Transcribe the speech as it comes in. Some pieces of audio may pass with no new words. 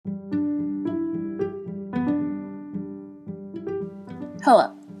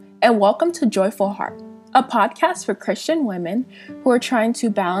Hello, and welcome to Joyful Heart, a podcast for Christian women who are trying to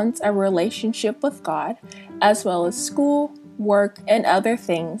balance a relationship with God, as well as school, work, and other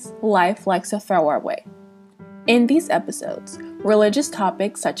things life likes to throw our way. In these episodes, religious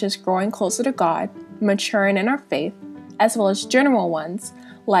topics such as growing closer to God, maturing in our faith, as well as general ones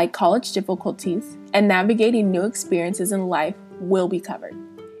like college difficulties and navigating new experiences in life will be covered.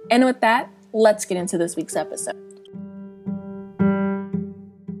 And with that, let's get into this week's episode.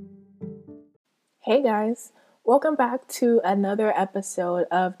 Hey guys, welcome back to another episode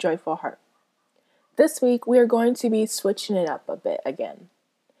of Joyful Heart. This week we are going to be switching it up a bit again.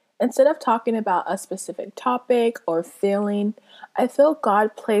 Instead of talking about a specific topic or feeling, I feel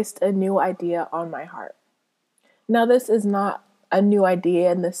God placed a new idea on my heart. Now this is not a new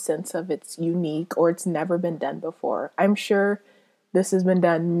idea in the sense of it's unique or it's never been done before. I'm sure this has been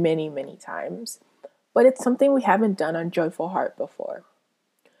done many times, but it's something we haven't done on Joyful Heart before.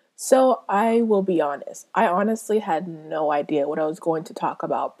 So I will be honest, I honestly had no idea what I was going to talk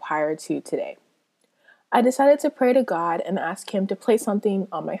about prior to today. I decided to pray to God and ask Him to place something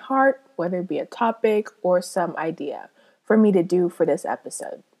on my heart, whether it be a topic or some idea for me to do for this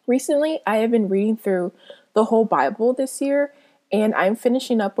episode. Recently, I have been reading through the whole Bible this year, and I'm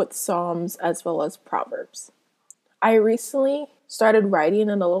finishing up with Psalms as well as Proverbs. I recently started writing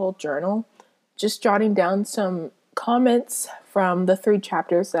in a little journal, just jotting down some comments from the 3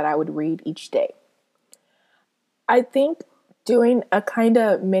 chapters that I would read each day. I think doing a kind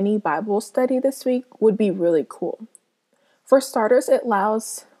of mini Bible study this week would be really cool. For starters, it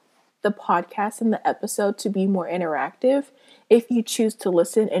allows the podcast and the episode to be more interactive if you choose to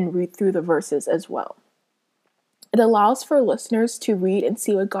listen and read through the verses as well. It allows for listeners to read and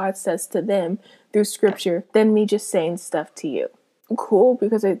see what God says to them through scripture than me just saying stuff to you. Cool,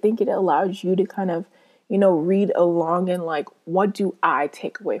 because I think it allows you to kind of read along and what do I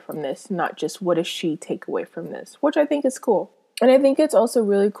take away from this? Not just what does she take away from this, which I think is cool. And I think it's also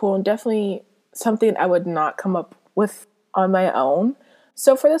really cool and definitely something I would not come up with on my own.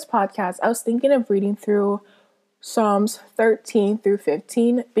 So for this podcast, I was thinking of reading through Psalms 13 through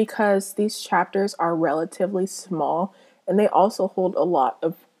 15 because these chapters are relatively small and they also hold a lot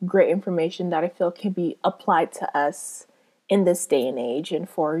of great information that I feel can be applied to us in this day and age and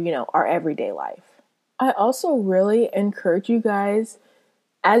for, our everyday life. I also really encourage you guys,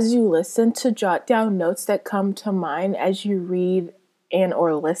 as you listen, to jot down notes that come to mind as you read and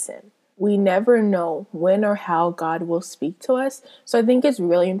or listen. We never know when or how God will speak to us, so I think it's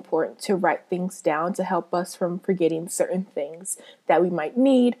really important to write things down to help us from forgetting certain things that we might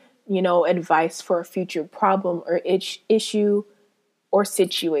need, advice for a future problem or issue or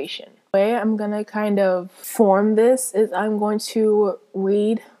situation. The way I'm going to kind of form this is I'm going to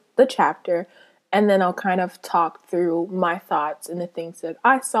read the chapter and then I'll kind of talk through my thoughts and the things that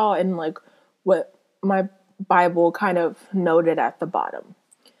I saw and what my Bible kind of noted at the bottom.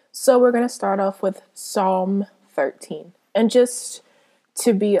 So we're going to start off with Psalm 13. And just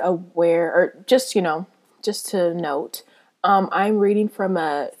to be aware, or just to note, I'm reading from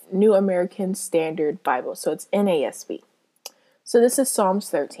a New American Standard Bible. So it's NASB. So this is Psalms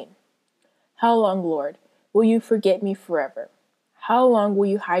 13. How long, Lord, will you forget me forever? How long will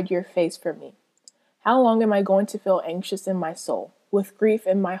you hide your face from me? How long am I going to feel anxious in my soul, with grief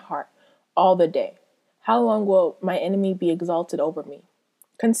in my heart, all the day? How long will my enemy be exalted over me?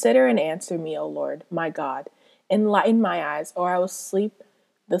 Consider and answer me, O Lord, my God. Enlighten my eyes, or I will sleep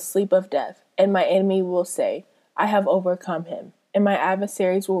the sleep of death, and my enemy will say, I have overcome him, and my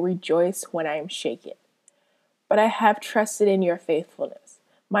adversaries will rejoice when I am shaken. But I have trusted in your faithfulness.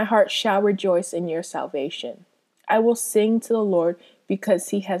 My heart shall rejoice in your salvation. I will sing to the Lord because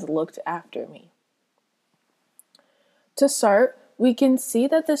he has looked after me. To start, we can see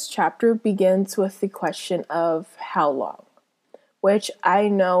that this chapter begins with the question of how long, which I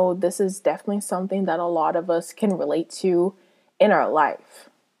know this is definitely something that a lot of us can relate to in our life,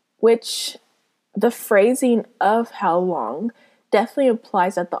 which the phrasing of how long definitely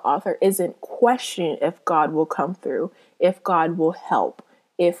implies that the author isn't questioning if God will come through, if God will help,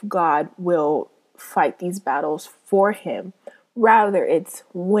 if God will fight these battles for him. Rather, it's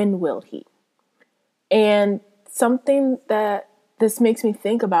when will he? And something that this makes me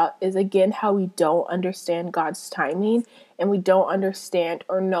think about is, again, how we don't understand God's timing and we don't understand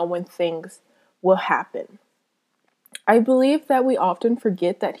or know when things will happen. I believe that we often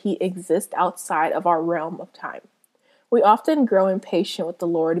forget that he exists outside of our realm of time. We often grow impatient with the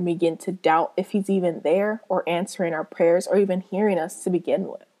Lord and begin to doubt if he's even there or answering our prayers or even hearing us to begin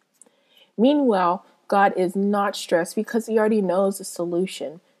with. Meanwhile, God is not stressed because he already knows the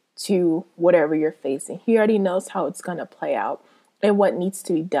solution to whatever you're facing. He already knows how it's going to play out. and what needs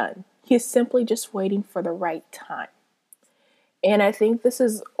to be done. He is simply just waiting for the right time. And I think this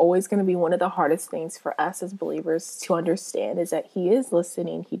is always going to be one of the hardest things for us as believers to understand, is that he is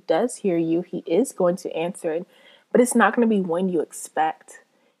listening. He does hear you. He is going to answer it, but it's not going to be when you expect.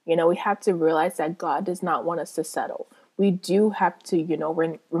 We have to realize that God does not want us to settle. We do have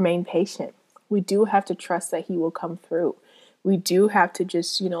to, remain patient. We do have to trust that he will come through. We do have to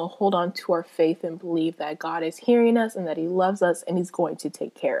just, hold on to our faith and believe that God is hearing us and that he loves us and he's going to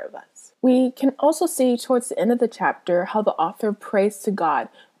take care of us. We can also see towards the end of the chapter how the author prays to God,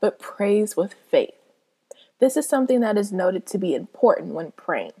 but prays with faith. This is something that is noted to be important when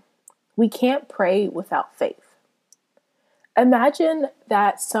praying. We can't pray without faith. Imagine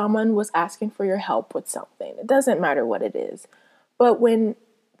that someone was asking for your help with something. It doesn't matter what it is. But when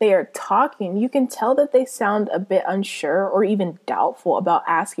they are talking, you can tell that they sound a bit unsure or even doubtful about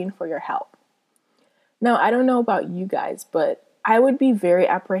asking for your help. Now, I don't know about you guys, but I would be very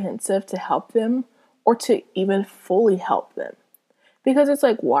apprehensive to help them or to even fully help them. Because it's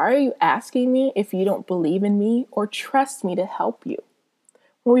like, why are you asking me if you don't believe in me or trust me to help you?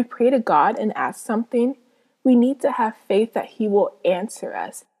 When we pray to God and ask something, we need to have faith that he will answer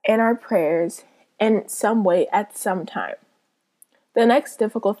us and our prayers in some way at some time. The next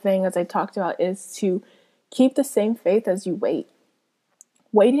difficult thing, as I talked about, is to keep the same faith as you wait.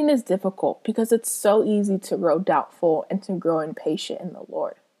 Waiting is difficult because it's so easy to grow doubtful and to grow impatient in the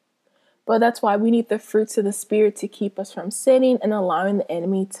Lord. But that's why we need the fruits of the Spirit to keep us from sinning and allowing the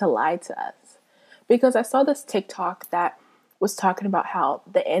enemy to lie to us. Because I saw this TikTok that was talking about how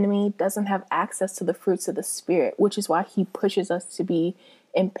the enemy doesn't have access to the fruits of the Spirit, which is why he pushes us to be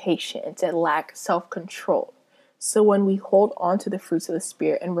impatient and to lack self-control. So when we hold on to the fruits of the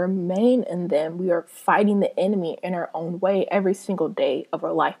Spirit and remain in them, we are fighting the enemy in our own way every single day of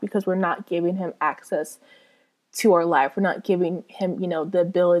our life, because we're not giving him access to our life. We're not giving him, the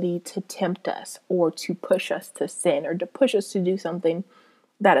ability to tempt us or to push us to sin or to push us to do something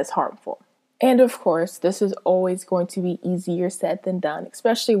that is harmful. And of course, this is always going to be easier said than done,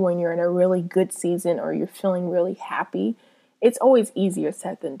 especially when you're in a really good season or you're feeling really happy. It's always easier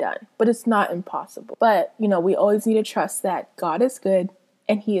said than done, but it's not impossible. But, we always need to trust that God is good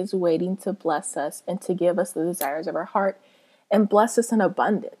and he is waiting to bless us and to give us the desires of our heart and bless us in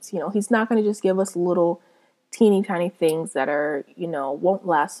abundance. He's not going to just give us little teeny tiny things that are, won't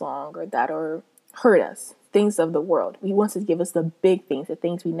last long or that are hurt us, things of the world. He wants to give us the big things, the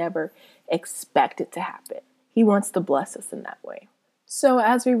things we never expected to happen. He wants to bless us in that way. So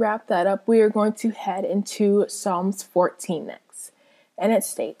as we wrap that up, we are going to head into Psalms 14 next. And it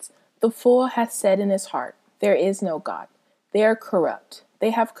states, "The fool hath said in his heart, there is no God. They are corrupt. They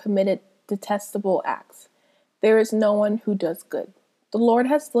have committed detestable acts. There is no one who does good. The Lord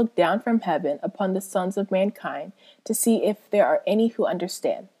has looked down from heaven upon the sons of mankind to see if there are any who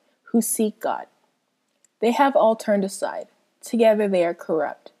understand, who seek God. They have all turned aside. Together they are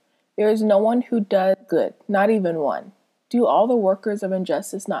corrupt. There is no one who does good, not even one. Do all the workers of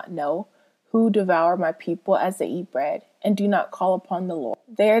injustice not know, who devour my people as they eat bread, and do not call upon the Lord?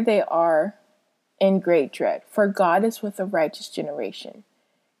 There they are in great dread, for God is with a righteous generation.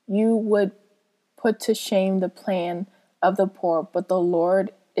 You would put to shame the plan of the poor, but the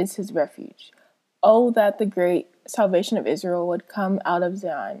Lord is his refuge. Oh, that the great salvation of Israel would come out of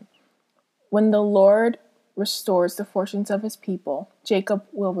Zion. When the Lord restores the fortunes of his people, Jacob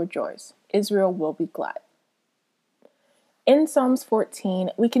will rejoice. Israel will be glad." In Psalms 14,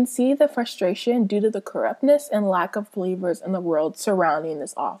 we can see the frustration due to the corruptness and lack of believers in the world surrounding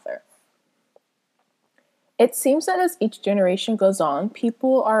this author. It seems that as each generation goes on,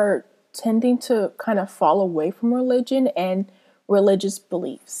 people are tending to kind of fall away from religion and religious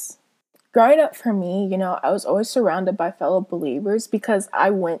beliefs. Growing up for me, I was always surrounded by fellow believers because I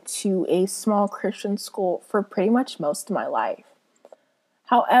went to a small Christian school for pretty much most of my life.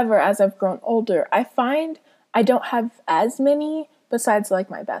 However, as I've grown older, I find I don't have as many besides like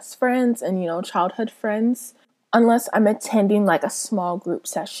my best friends and, childhood friends, unless I'm attending like a small group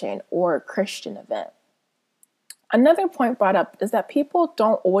session or a Christian event. Another point brought up is that people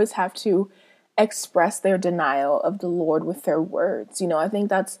don't always have to express their denial of the Lord with their words. I think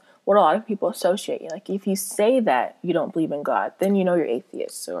that's what a lot of people associate. Like if you say that you don't believe in God, then you're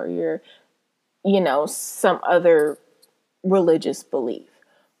atheist or you're, some other religious belief.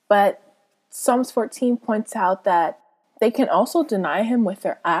 But Psalms 14 points out that they can also deny him with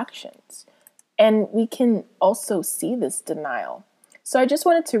their actions. And we can also see this denial. So I just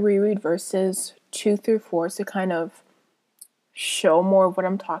wanted to reread verses 2 through 4 to kind of show more of what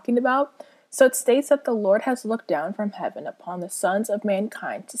I'm talking about. So it states that the Lord has looked down from heaven upon the sons of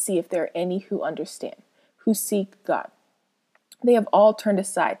mankind to see if there are any who understand, who seek God. They have all turned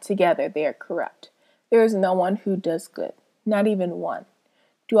aside. Together they are corrupt. There is no one who does good, not even one.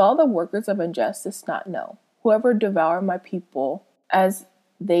 Do all the workers of injustice not know? Whoever devour my people as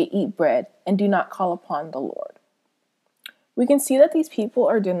they eat bread and do not call upon the Lord. We can see that these people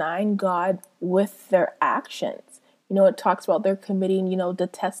are denying God with their actions. It talks about they're committing,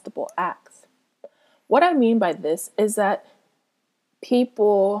 detestable acts. What I mean by this is that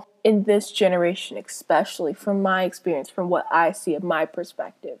people in this generation, especially from my experience, from what I see of my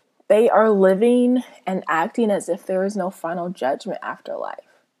perspective, they are living and acting as if there is no final judgment after life.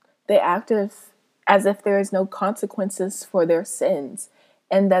 They act as if there is no consequences for their sins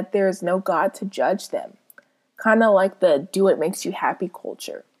and that there is no God to judge them. Kind of like the do what makes you happy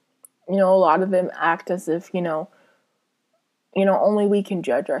culture. A lot of them act as if, only we can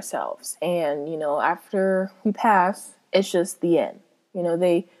judge ourselves. And, after we pass, it's just the end.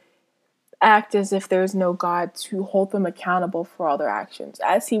 They act as if there's no God to hold them accountable for all their actions,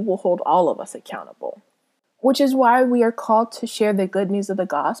 as He will hold all of us accountable. Which is why we are called to share the good news of the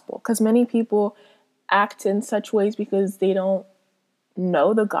gospel, because many people act in such ways because they don't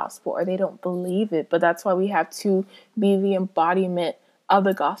know the gospel or they don't believe it. But that's why we have to be the embodiment of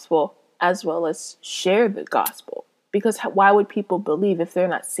the gospel as well as share the gospel. Because why would people believe if they're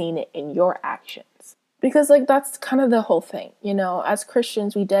not seeing it in your actions? Because that's kind of the whole thing. As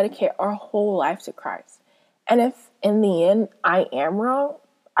Christians, we dedicate our whole life to Christ. And if in the end I am wrong,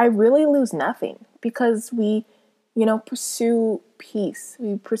 I really lose nothing, because we, pursue peace.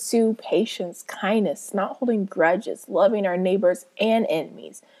 We pursue patience, kindness, not holding grudges, loving our neighbors and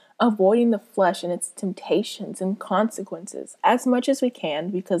enemies, avoiding the flesh and its temptations and consequences as much as we can,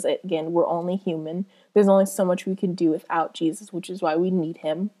 because again, we're only human. There's only so much we can do without Jesus, which is why we need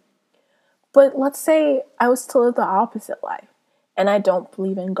Him. But let's say I was to live the opposite life and I don't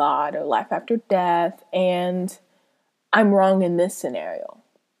believe in God or life after death, and I'm wrong in this scenario.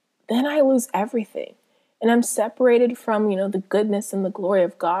 Then I lose everything. And I'm separated from, the goodness and the glory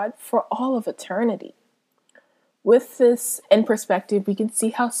of God for all of eternity. With this in perspective, we can see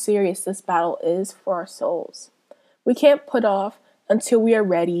how serious this battle is for our souls. We can't put off until we are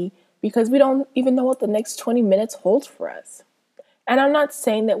ready, because we don't even know what the next 20 minutes holds for us. And I'm not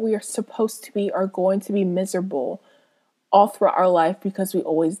saying that we are supposed to be or going to be miserable all throughout our life because we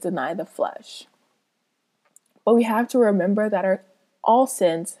always deny the flesh. But we have to remember that all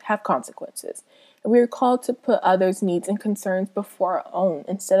sins have consequences. And we are called to put others' needs and concerns before our own,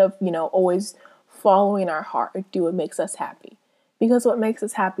 instead of, always following our heart or do what makes us happy. Because what makes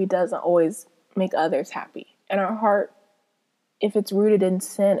us happy doesn't always make others happy. And our heart, if it's rooted in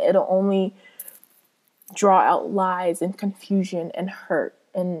sin, it'll only draw out lies and confusion and hurt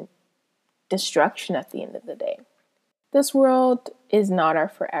and destruction at the end of the day. This world is not our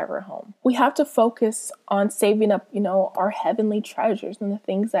forever home. We have to focus on saving up, our heavenly treasures and the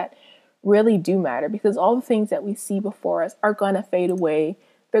things that really do matter, because all the things that we see before us are going to fade away.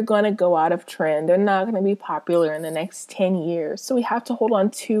 They're going to go out of trend. They're not going to be popular in the next 10 years. So we have to hold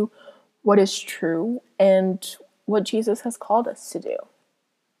on to what is true and what Jesus has called us to do.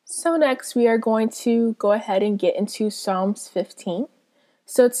 So next, we are going to go ahead and get into Psalms 15.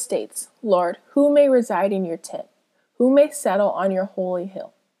 So it states, Lord, who may reside in your tent? Who may settle on your holy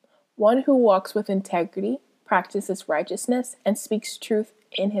hill? One who walks with integrity, practices righteousness, and speaks truth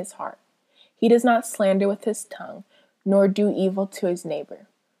in his heart. He does not slander with his tongue, nor do evil to his neighbor,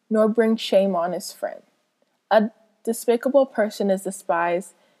 nor bring shame on his friend. A despicable person is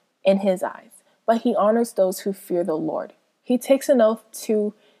despised in his eyes, but he honors those who fear the Lord. He takes an oath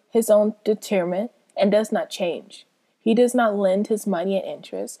to his own determination and does not change. He does not lend his money at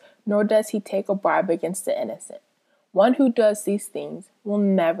interest, nor does he take a bribe against the innocent. One who does these things will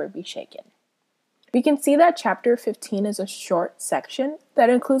never be shaken. We can see that chapter 15 is a short section that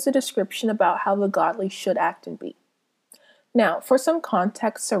includes a description about how the godly should act and be. Now, for some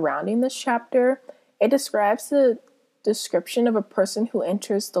context surrounding this chapter, it describes the description of a person who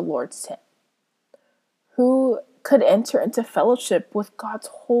enters the Lord's tent, who could enter into fellowship with God's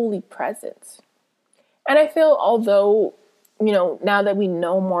holy presence. And I feel, although, now that we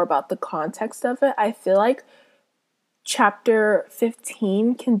know more about the context of it, I feel like chapter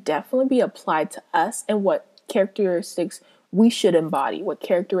 15 can definitely be applied to us and what characteristics we should embody, what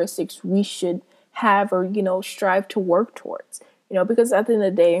characteristics we should have or, strive to work towards. Because at the end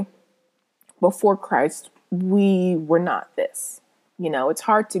of the day, before Christ, we were not this. It's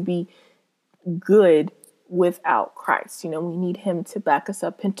hard to be good without Christ. We need Him to back us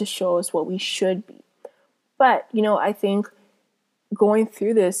up and to show us what we should be. But, I think going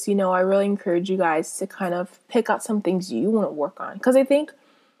through this, I really encourage you guys to kind of pick out some things you want to work on. Because I think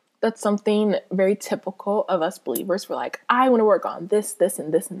That's something very typical of us believers. We're like, I want to work on this, this,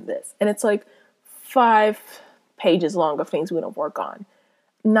 and this, and this. And it's like 5 pages long of things we want to work on.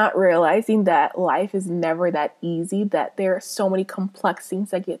 Not realizing that life is never that easy, that there are so many complex things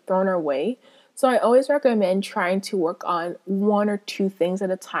that get thrown our way. So I always recommend trying to work on 1 or 2 things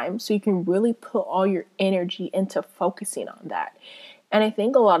at a time so you can really put all your energy into focusing on that. And I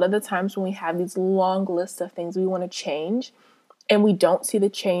think a lot of the times when we have these long lists of things we want to change and we don't see the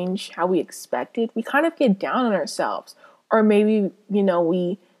change how we expected, we kind of get down on ourselves. Or maybe,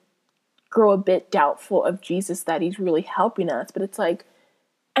 we grow a bit doubtful of Jesus, that he's really helping us. But it's like,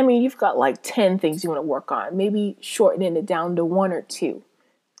 you've got like 10 things you want to work on. Maybe shortening it down to 1 or 2.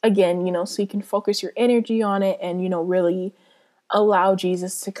 Again, so you can focus your energy on it and, really allow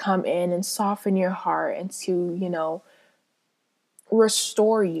Jesus to come in and soften your heart and to,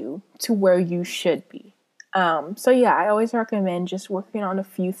 restore you to where you should be. So yeah, I always recommend just working on a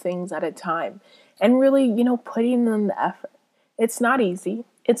few things at a time and really, putting in the effort. It's not easy.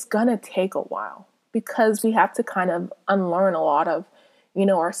 It's gonna take a while because we have to kind of unlearn a lot of,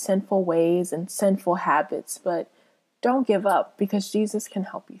 our sinful ways and sinful habits, but don't give up because Jesus can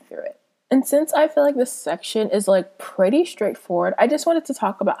help you through it. And since I feel like this section is like pretty straightforward, I just wanted to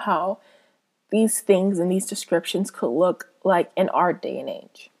talk about how these things and these descriptions could look like in our day and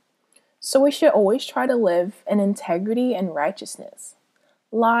age. So we should always try to live in integrity and righteousness.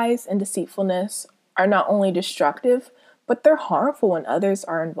 Lies and deceitfulness are not only destructive, but they're harmful when others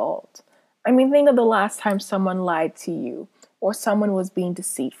are involved. Think of the last time someone lied to you or someone was being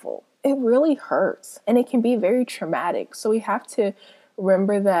deceitful. It really hurts and it can be very traumatic. So we have to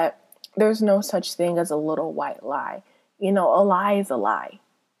remember that there's no such thing as a little white lie. A lie is a lie.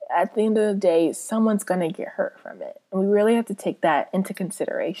 At the end of the day, someone's going to get hurt from it. And we really have to take that into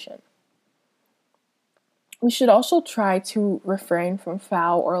consideration. We should also try to refrain from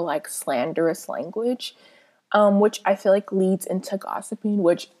foul or like slanderous language, which I feel like leads into gossiping,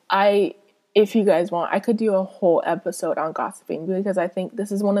 if you guys want, I could do a whole episode on gossiping because I think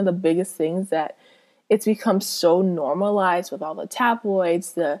this is one of the biggest things that it's become so normalized with all the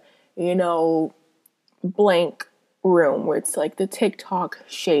tabloids, the, blank room where it's like the TikTok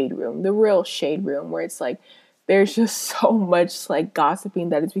shade room, the real shade room where it's like there's just so much like gossiping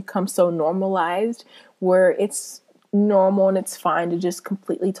that it's become so normalized where it's normal and it's fine to just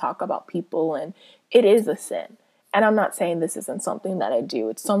completely talk about people, and it is a sin. And I'm not saying this isn't something that I do.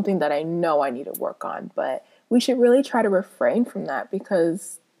 It's something that I know I need to work on, but we should really try to refrain from that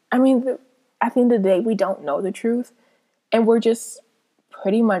because at the end of the day, we don't know the truth and we're just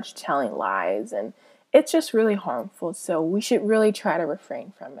pretty much telling lies, and it's just really harmful. So we should really try to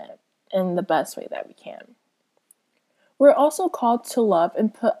refrain from it in the best way that we can. We're also called to love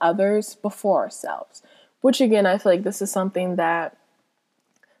and put others before ourselves, which again, I feel like this is something that,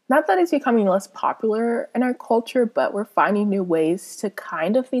 not that it's becoming less popular in our culture, but we're finding new ways to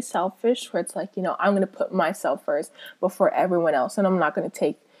kind of be selfish, where it's like, I'm going to put myself first before everyone else, and I'm not going to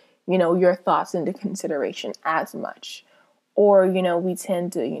take, your thoughts into consideration as much. Or, we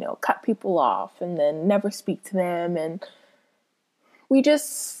tend to, cut people off and then never speak to them. And we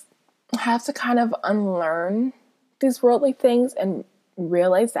just have to kind of unlearn these worldly things and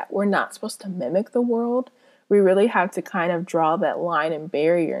realize that we're not supposed to mimic the world. We really have to kind of draw that line and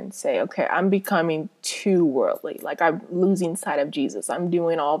barrier and say, okay, I'm becoming too worldly. Like I'm losing sight of Jesus. I'm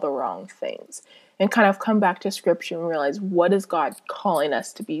doing all the wrong things. And kind of come back to scripture and realize, what is God calling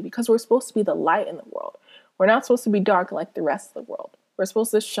us to be? Because we're supposed to be the light in the world. We're not supposed to be dark like the rest of the world. We're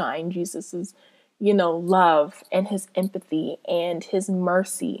supposed to shine Jesus's, love and his empathy and his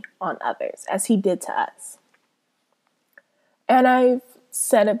mercy on others as he did to us. And I've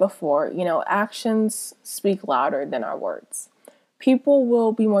said it before, actions speak louder than our words. People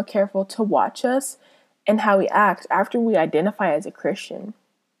will be more careful to watch us and how we act after we identify as a Christian.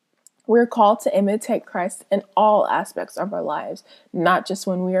 We're called to imitate Christ in all aspects of our lives, not just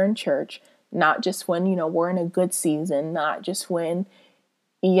when we are in church, not just when, we're in a good season, not just when,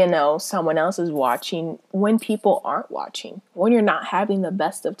 someone else is watching, when people aren't watching, when you're not having the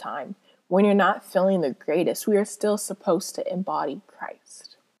best of time, when you're not feeling the greatest. We are still supposed to embody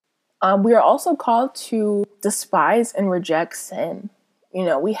Christ. We are also called to despise and reject sin.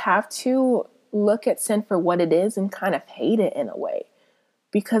 We have to look at sin for what it is and kind of hate it in a way,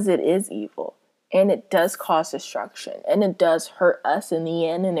 because it is evil and it does cause destruction and it does hurt us in the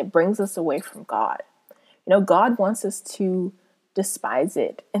end, and it brings us away from God. God wants us to despise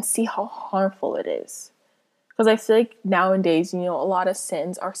it and see how harmful it is. Because I feel like nowadays, a lot of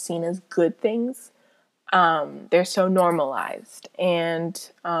sins are seen as good things. They're so normalized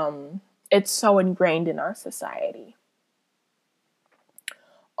and it's so ingrained in our society.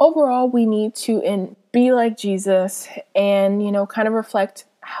 Overall, we need to be like Jesus and, kind of reflect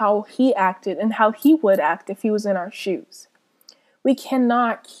how he acted and how he would act if he was in our shoes. We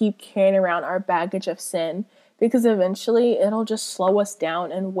cannot keep carrying around our baggage of sin because eventually it'll just slow us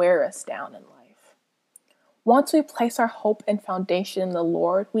down and wear us down in life. Once we place our hope and foundation in the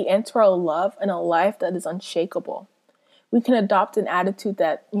Lord, we enter a love and a life that is unshakable. We can adopt an attitude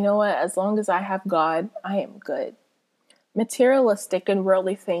that, as long as I have God, I am good. Materialistic and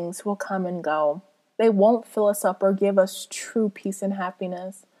worldly things will come and go. They won't fill us up or give us true peace and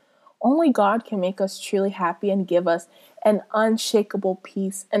happiness. Only God can make us truly happy and give us an unshakable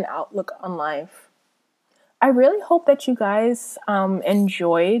peace and outlook on life. I really hope that you guys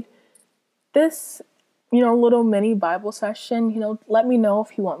enjoyed this, little mini Bible session. Let me know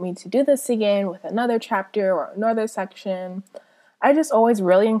if you want me to do this again with another chapter or another section. I just always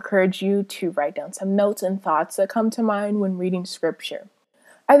really encourage you to write down some notes and thoughts that come to mind when reading scripture.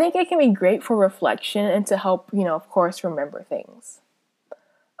 I think it can be great for reflection and to help, of course, remember things.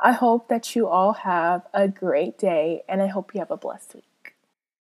 I hope that you all have a great day, and I hope you have a blessed week.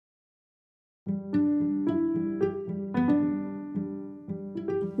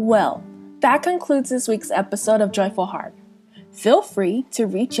 Well, that concludes this week's episode of Joyful Heart. Feel free to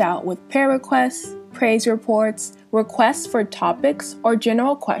reach out with prayer requests, praise reports, requests for topics, or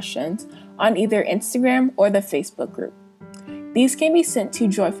general questions on either Instagram or the Facebook group. These can be sent to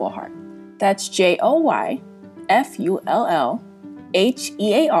Joyful Heart. That's JoyfulHeartt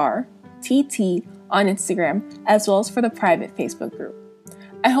on Instagram, as well as for the private Facebook group.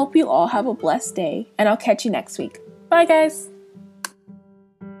 I hope you all have a blessed day, and I'll catch you next week. Bye, guys!